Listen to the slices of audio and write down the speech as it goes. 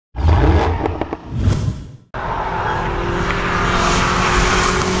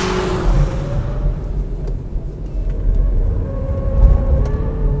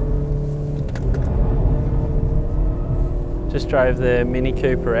drove the Mini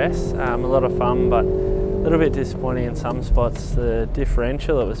Cooper S. A lot of fun, but a little bit disappointing in some spots. The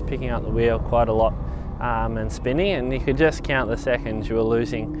differential, it was picking up the wheel quite a lot and spinning, and you could just count the seconds you were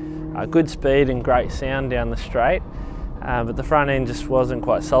losing good speed and great sound down the straight. But the front end just wasn't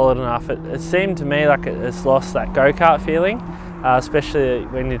quite solid enough. It seemed to me like it's lost that go-kart feeling, especially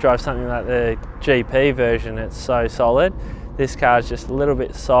when you drive something like the GP version. It's so solid. This car's just a little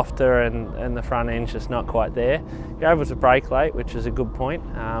bit softer and the front end's just not quite there. You're able to brake late, which is a good point,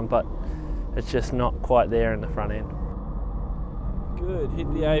 but it's just not quite there in the front end. Good,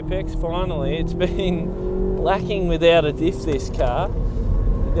 hit the apex finally. It's been lacking without a diff, this car.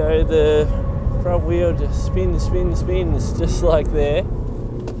 You know, the front wheel just spins, just like there.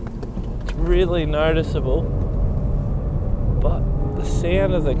 It's really noticeable, but the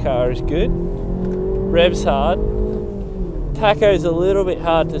sound of the car is good. Revs hard. Tacho's a little bit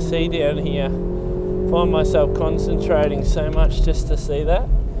hard to see down here. Find myself concentrating so much just to see that,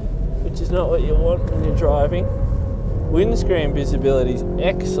 which is not what you want when you're driving. Windscreen visibility is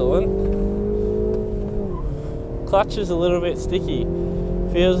excellent. Clutch is a little bit sticky.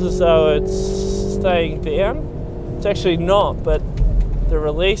 Feels as though it's staying down. It's actually not, but the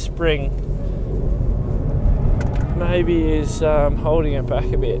release spring maybe is holding it back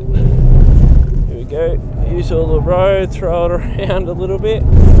a bit. Here we go. Use all the road, throw it around a little bit.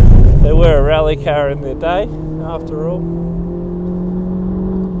 They were a rally car in their day, after all.